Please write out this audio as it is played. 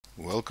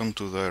Welcome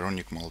to the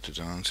Ironic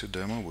multi-tenancy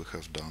demo we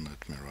have done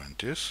at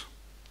Mirantis.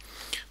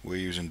 We're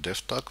using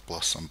DevStack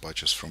plus some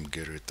patches from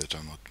Gerrit that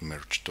are not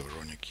merged to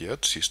Ironic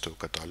yet, Cisco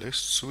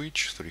Catalyst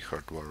switch, 3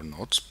 hardware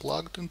nodes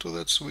plugged into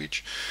that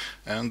switch,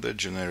 and the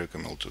generic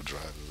ML2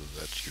 driver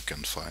that you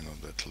can find on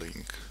that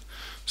link.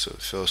 So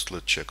first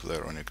let's check the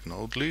Ironic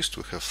node list.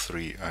 We have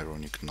 3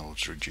 Ironic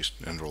nodes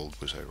enrolled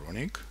with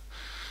Ironic.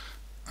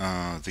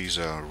 These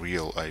are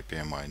real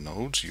IPMI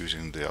nodes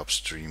using the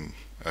upstream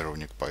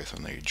Ironic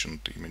Python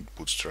agent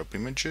bootstrap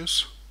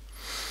images.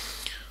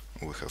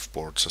 We have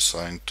ports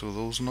assigned to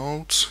those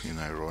nodes in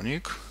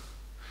Ironic,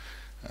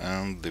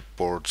 and the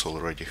ports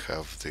already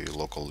have the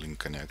local link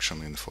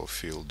connection info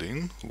filled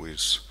in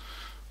with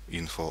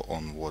info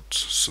on what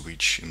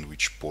switch in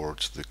which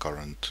port the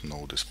current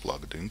node is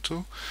plugged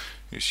into.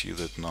 You see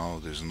that now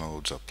these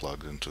nodes are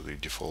plugged into the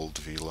default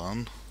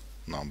VLAN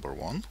number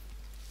 1.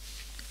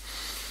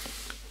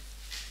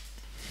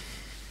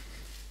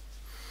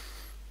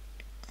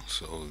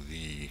 So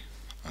the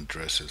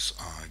addresses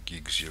are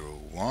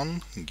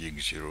gig01,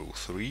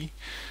 gig03,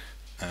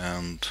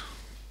 and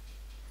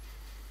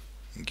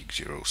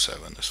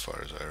gig07 as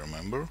far as I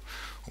remember.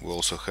 We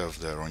also have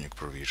the Ironic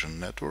provision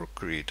network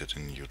created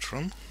in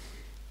Neutron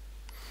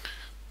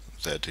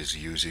that is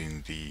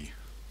using the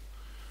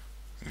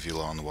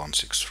VLAN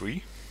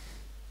 163.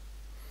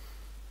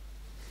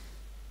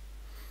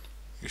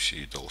 You see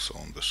it also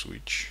on the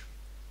switch.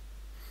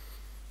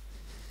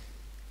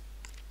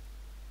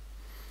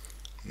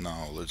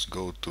 Now let's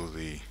go to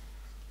the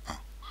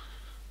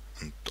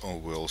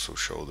we also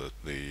show that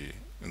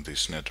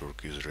this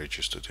network is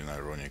registered in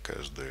Ironic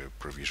as the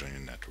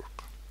provisioning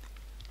network.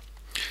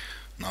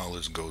 Now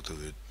let's go to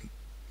the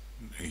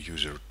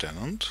user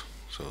tenant.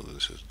 So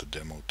this is the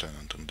demo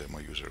tenant and demo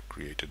user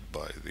created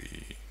by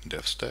the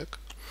DevStack.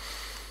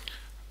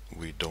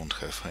 We don't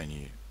have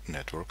any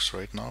networks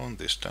right now in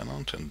this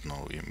tenant and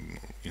no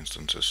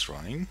instances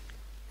running.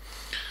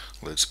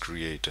 Let's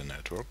create a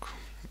network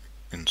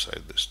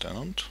inside this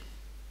tenant.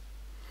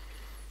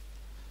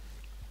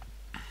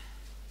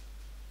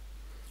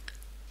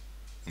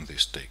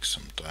 This takes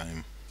some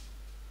time.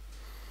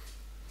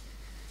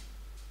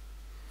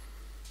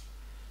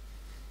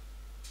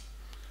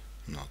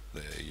 Not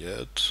there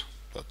yet,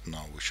 but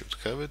now we should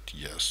have it.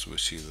 Yes, we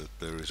see that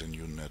there is a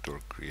new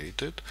network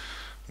created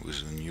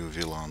with a new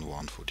VLAN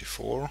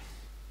 144,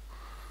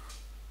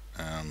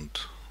 and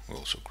we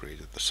also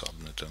created the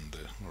subnet and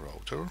the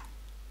router.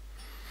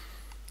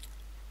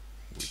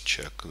 We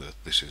check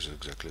that this is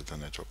exactly the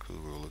network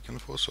that we were looking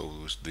for, so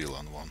with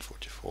VLAN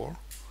 144.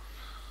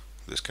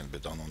 This can be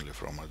done only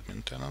from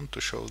admin tenant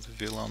to show the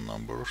VLAN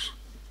numbers,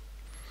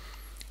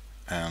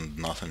 and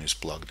nothing is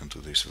plugged into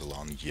this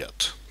VLAN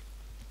yet.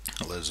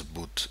 Let's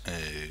boot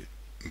a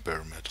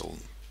baremetal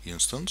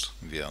instance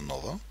via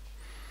Nova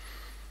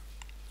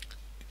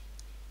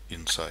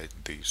inside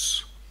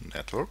this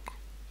network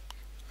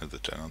at the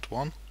tenant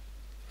 1.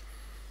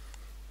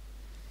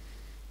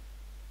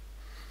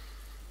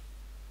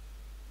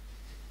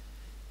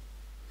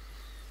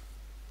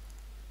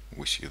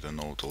 We see the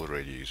node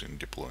already is in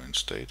deploying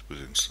state with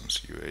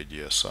instance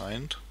UID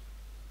assigned,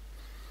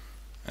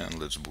 and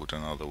let's boot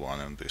another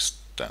one in this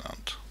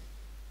tenant.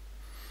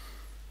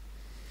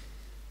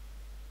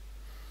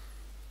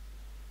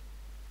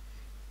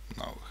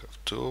 Now we have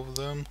 2 of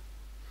them,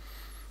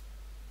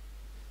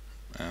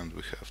 and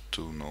we have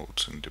 2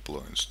 nodes in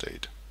deploying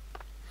state.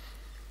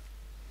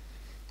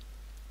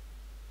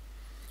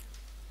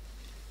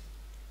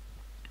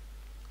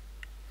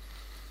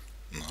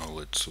 Now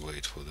let's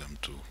wait for them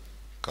to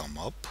come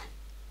up.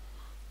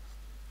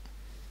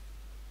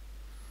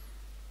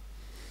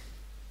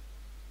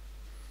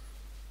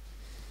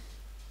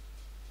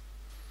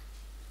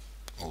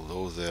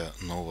 Although the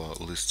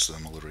Nova lists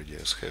them already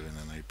as having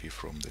an IP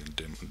from the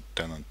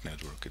tenant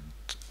network, it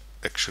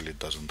actually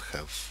doesn't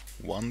have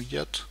one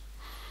yet.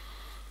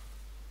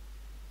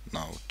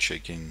 Now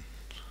checking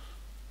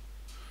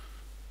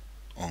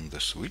on the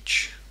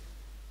switch,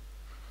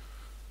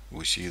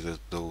 we see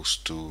that those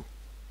 2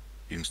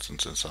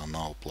 instances are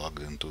now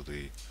plugged into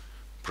the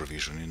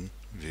provisioning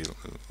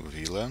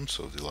VLAN,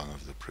 so VLAN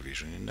of the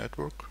provisioning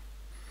network.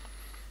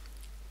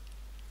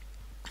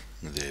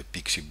 The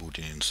Pixie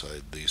booting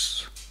inside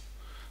this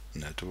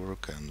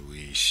network, and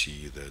we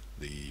see that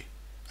the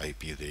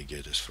IP they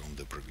get is from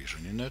the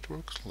provisioning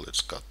network.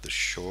 Let's cut this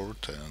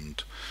short,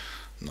 and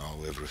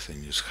now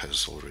everything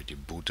has already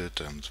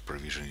booted and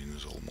provisioning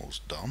is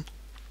almost done.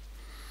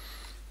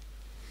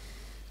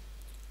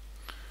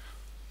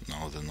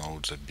 Now the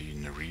nodes are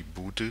being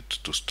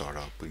rebooted to start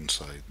up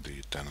inside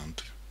the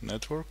tenant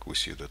network. We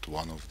see that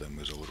one of them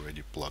is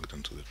already plugged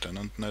into the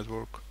tenant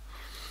network.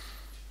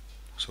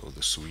 So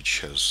the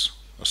switch has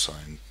been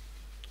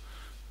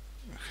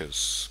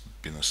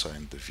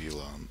assigned the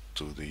VLAN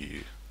to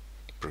the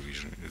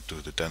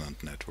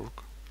tenant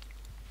network.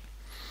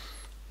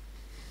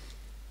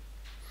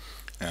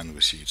 And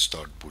we see it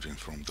start booting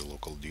from the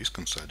local disk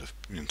instead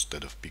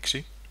of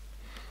Pixie.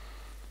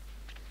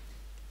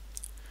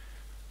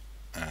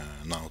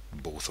 Now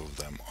both of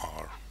them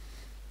are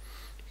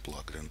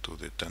plugged into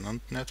the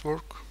tenant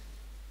network.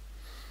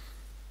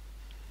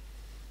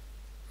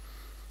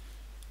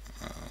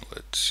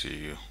 Let's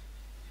see,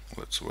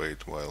 let's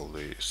wait while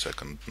the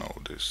second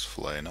node is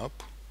flying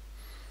up.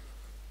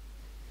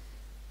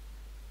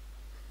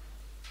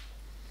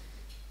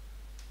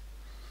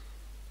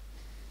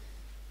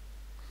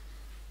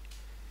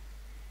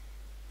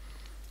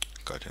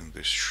 Cutting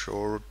this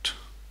short.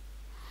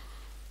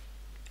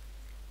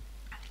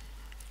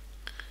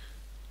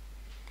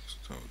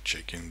 So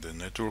checking the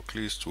network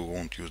list, we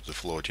won't use the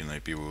floating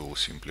IP, we will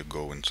simply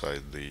go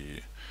inside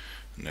the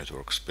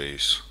network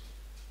space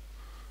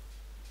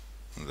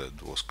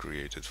that was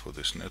created for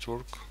this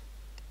network,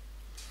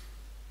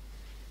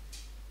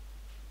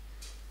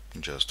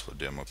 just for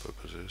demo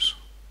purposes.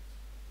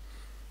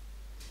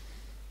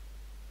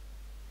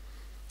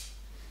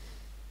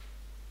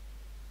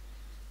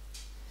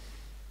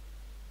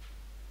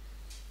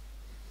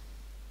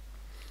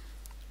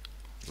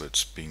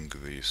 Let's ping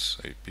these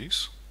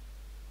IPs.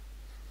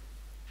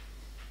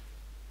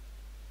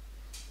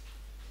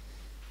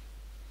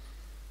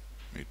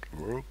 It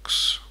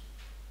works.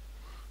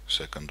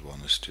 Second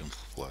one is still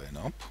flying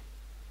up.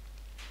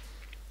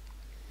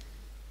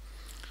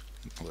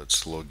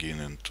 Let's log in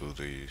into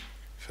the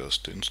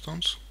first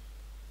instance.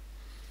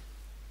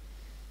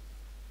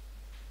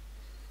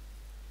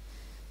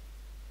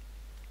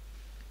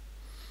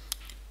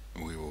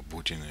 We were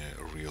booting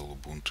a real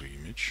Ubuntu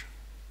image,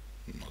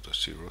 not a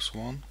serious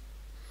one.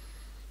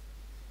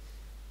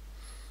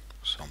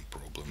 Some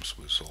problems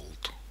with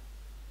old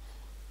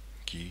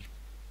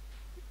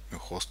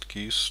host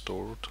keys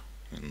stored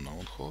in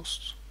known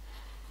hosts.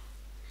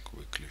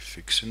 Quickly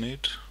fixing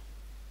it.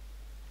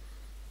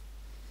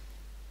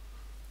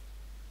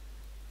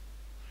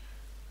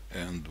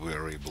 And we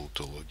are able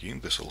to log in.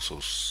 This also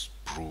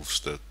proves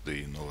that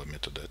the Nova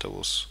metadata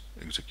was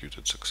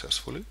executed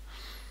successfully.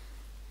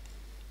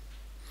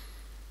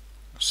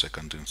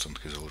 Second instance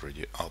is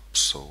already up,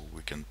 so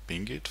we can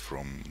ping it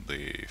from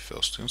the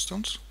first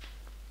instance.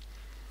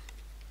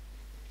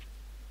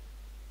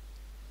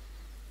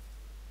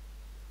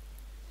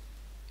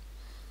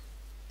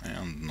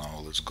 And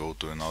now let's go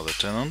to another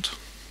tenant,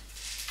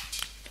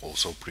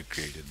 also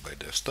pre-created by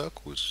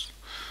DevStack with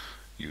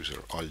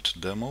user alt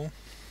demo.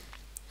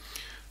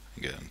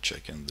 Again,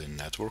 checking the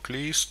network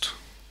list.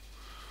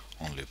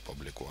 Only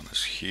public one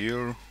is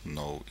here,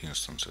 no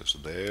instances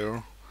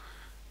there.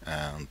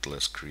 And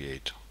let's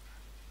create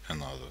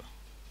another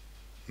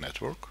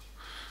network.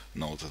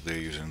 Note that they're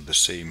using the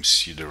same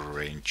seeder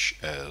range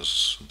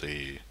as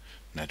the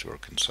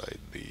network inside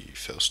the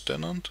first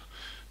tenant.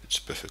 It's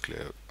perfectly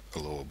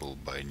allowable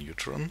by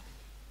Neutron.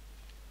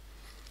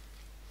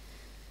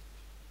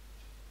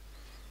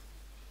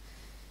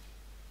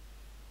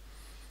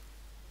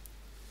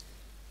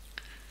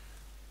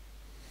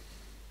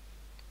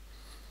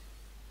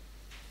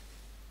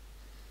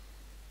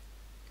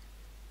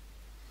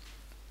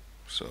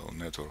 So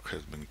network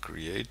has been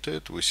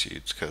created. We see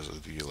it has a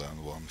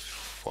VLAN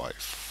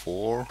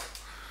 154.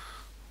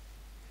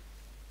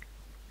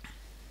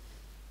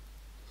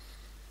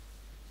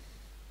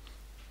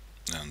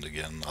 And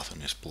again,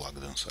 nothing is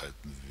plugged inside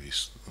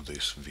this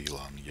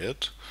VLAN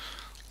yet.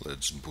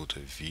 Let's boot a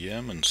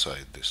VM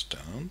inside this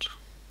tenant,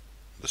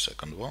 the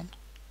second one.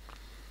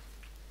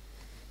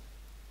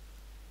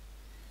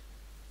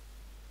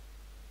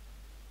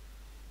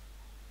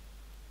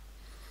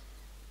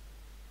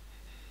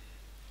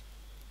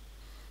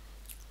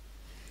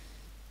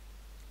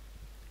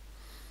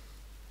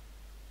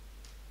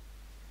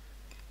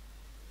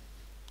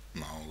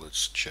 Now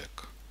let's check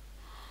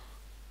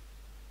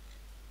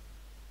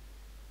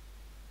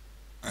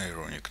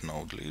ironic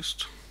node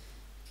list.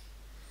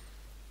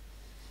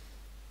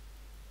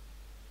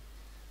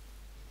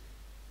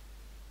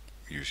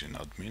 Using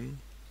admin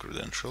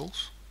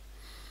credentials.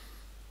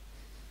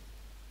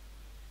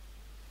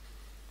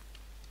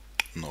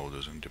 Node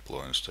is in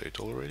deploying state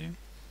already.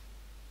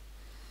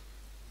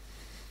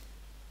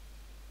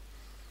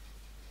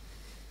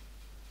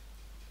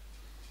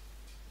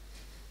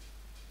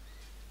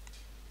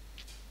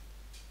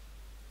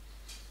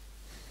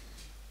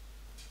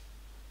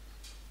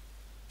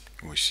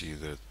 We see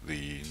that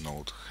the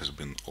node has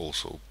been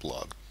also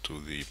plugged to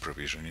the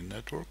provisioning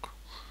network,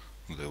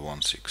 the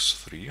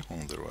 163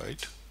 on the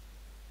right.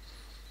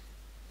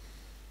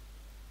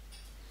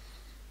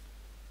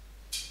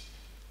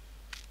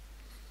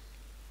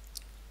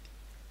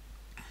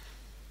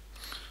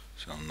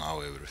 So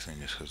now everything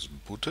has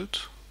booted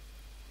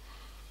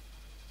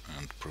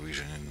and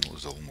provisioning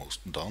is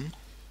almost done.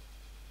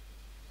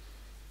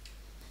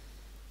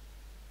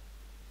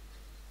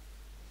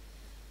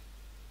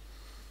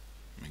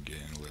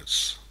 Again,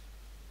 let's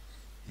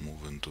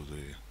move into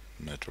the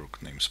network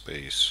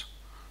namespace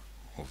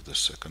of the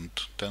second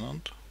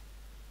tenant.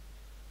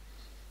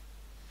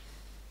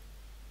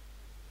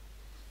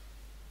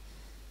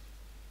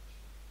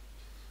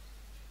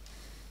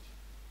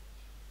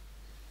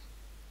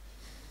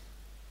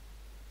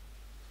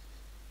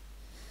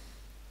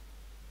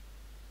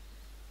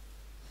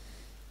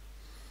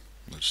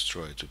 Let's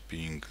try to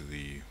ping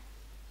the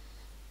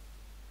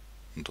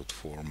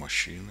 .4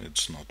 machine,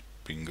 it's not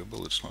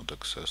pingable, it's not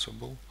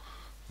accessible.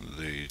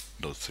 The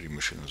 .3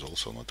 machine is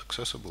also not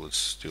accessible, it's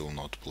still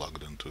not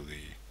plugged into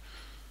the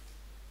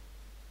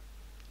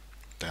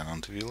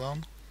tenant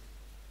VLAN.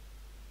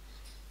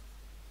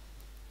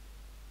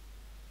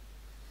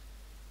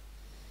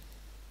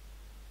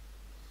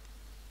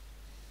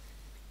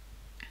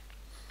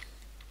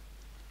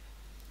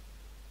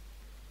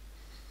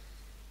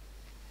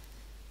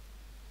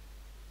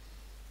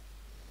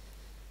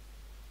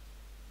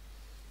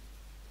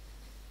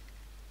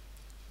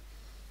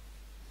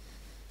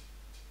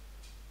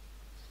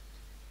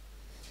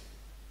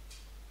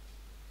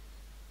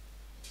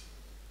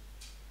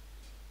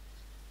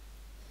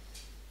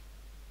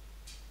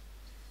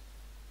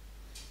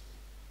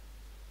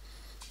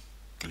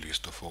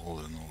 List of all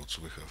the nodes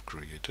we have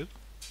created,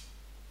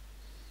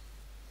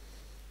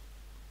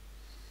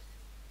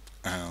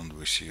 and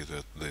we see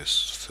that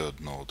this third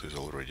node is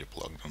already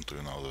plugged into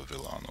another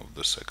VLAN of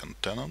the second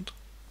tenant.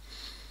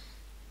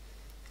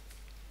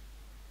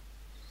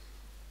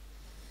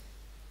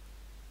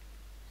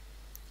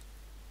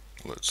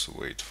 Let's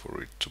wait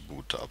for it to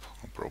boot up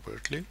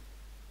appropriately.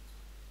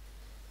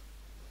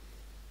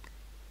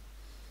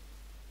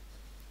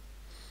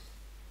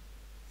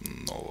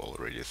 No,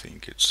 already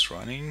think it's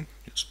running.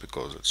 It's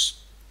because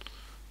it's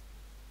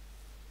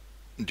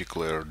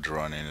declared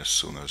running as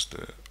soon as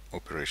the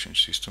operation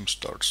system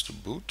starts to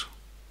boot.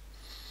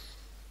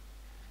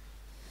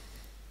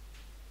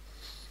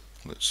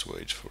 Let's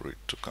wait for it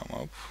to come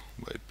up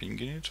by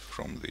pinging it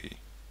from the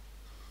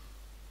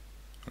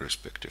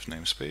respective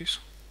namespace.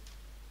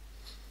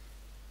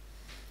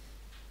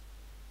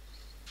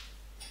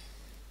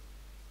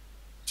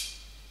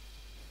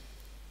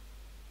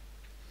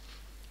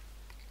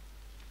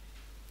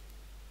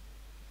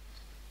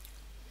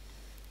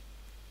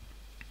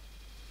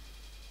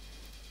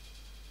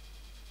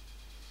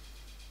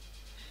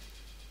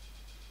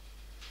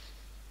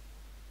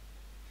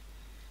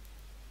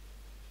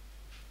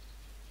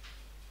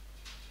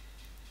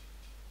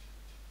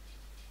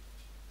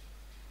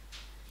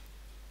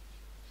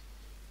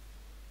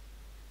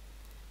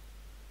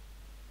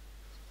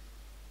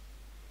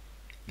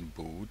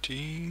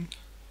 Booting.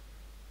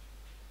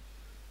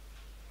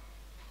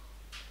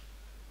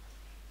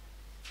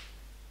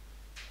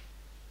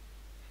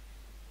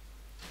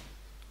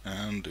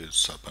 And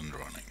it's up and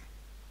running.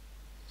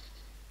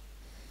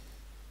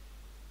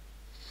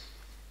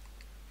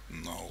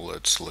 Now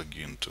let's log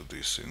into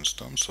this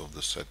instance of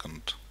the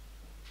second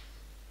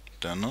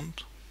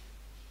tenant.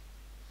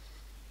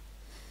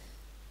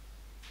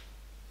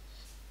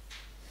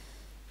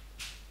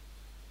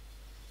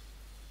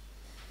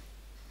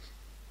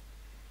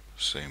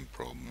 Same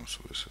problems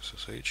with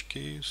SSH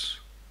keys.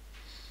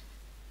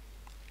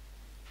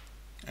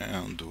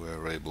 And we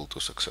are able to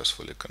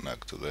successfully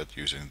connect to that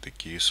using the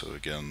key, so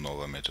again no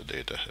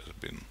metadata has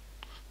been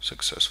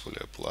successfully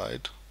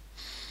applied.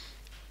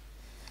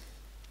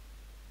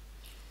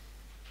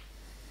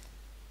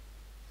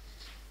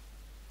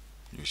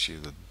 You see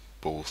that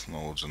both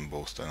nodes and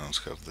both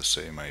tenants have the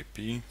same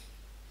IP,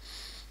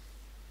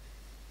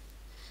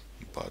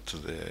 but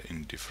they're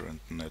in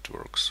different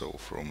networks. So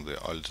from the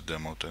alt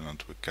demo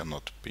tenant we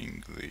cannot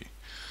ping the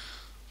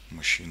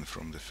machine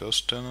from the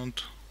first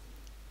tenant.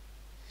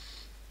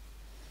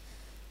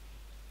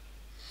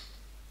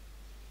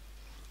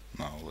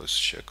 Now let's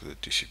check the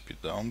TCP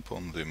dump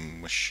on the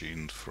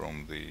machine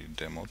from the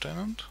demo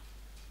tenant.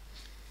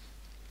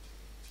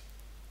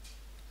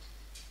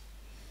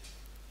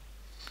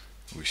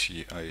 We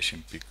see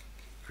ISMP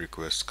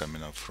requests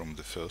coming up from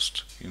the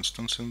first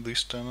instance in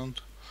this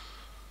tenant.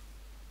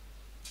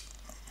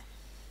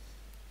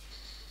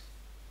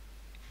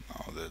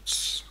 Now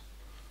that's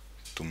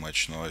too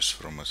much noise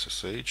from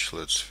SSH.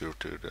 Let's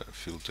filter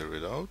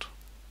it out.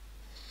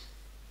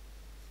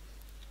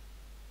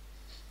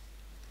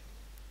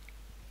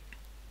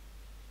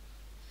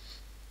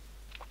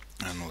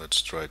 And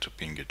let's try to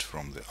ping it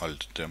from the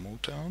alt demo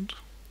tenant.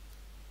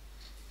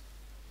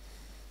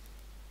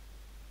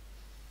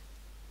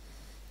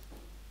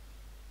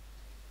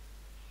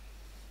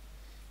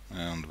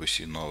 And we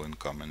see no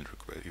incoming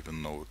request,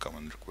 even no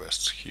incoming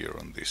requests here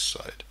on this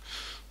side.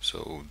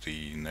 So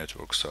the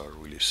networks are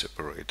really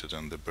separated,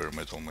 and the bare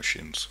metal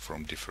machines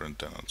from different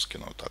tenants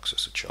cannot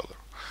access each other.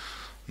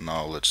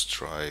 Now let's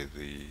try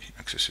the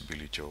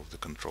accessibility of the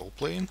control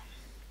plane.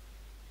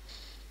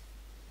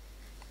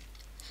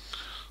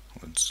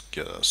 Let's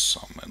get us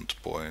some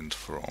endpoint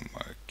from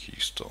a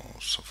Keystone,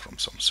 so from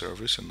some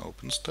service in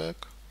OpenStack,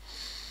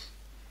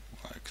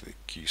 like the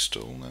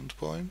Keystone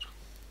endpoint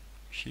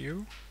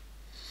here.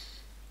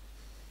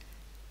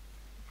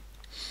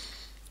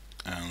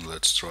 And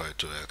let's try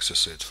to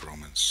access it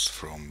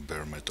from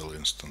bare metal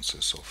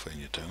instances of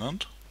any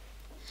tenant.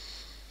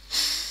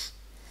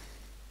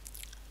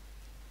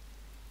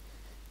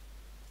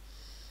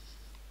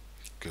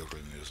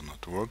 Curling is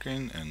not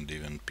working, and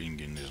even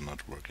pinging is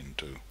not working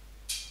too.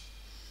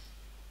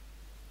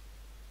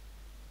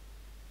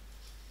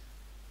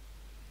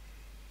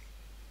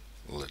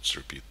 Let's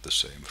repeat the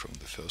same from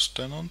the first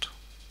tenant.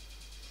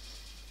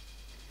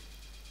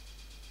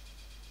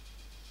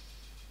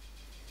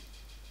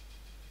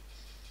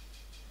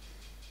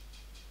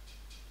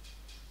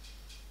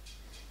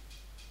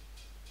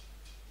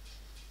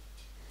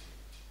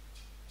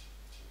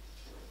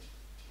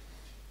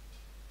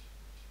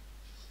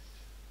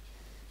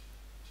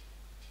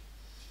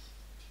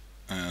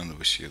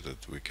 we see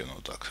that we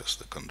cannot access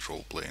the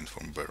control plane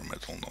from bare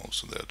metal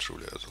nodes. They are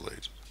truly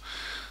isolated.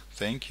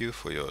 Thank you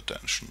for your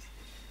attention.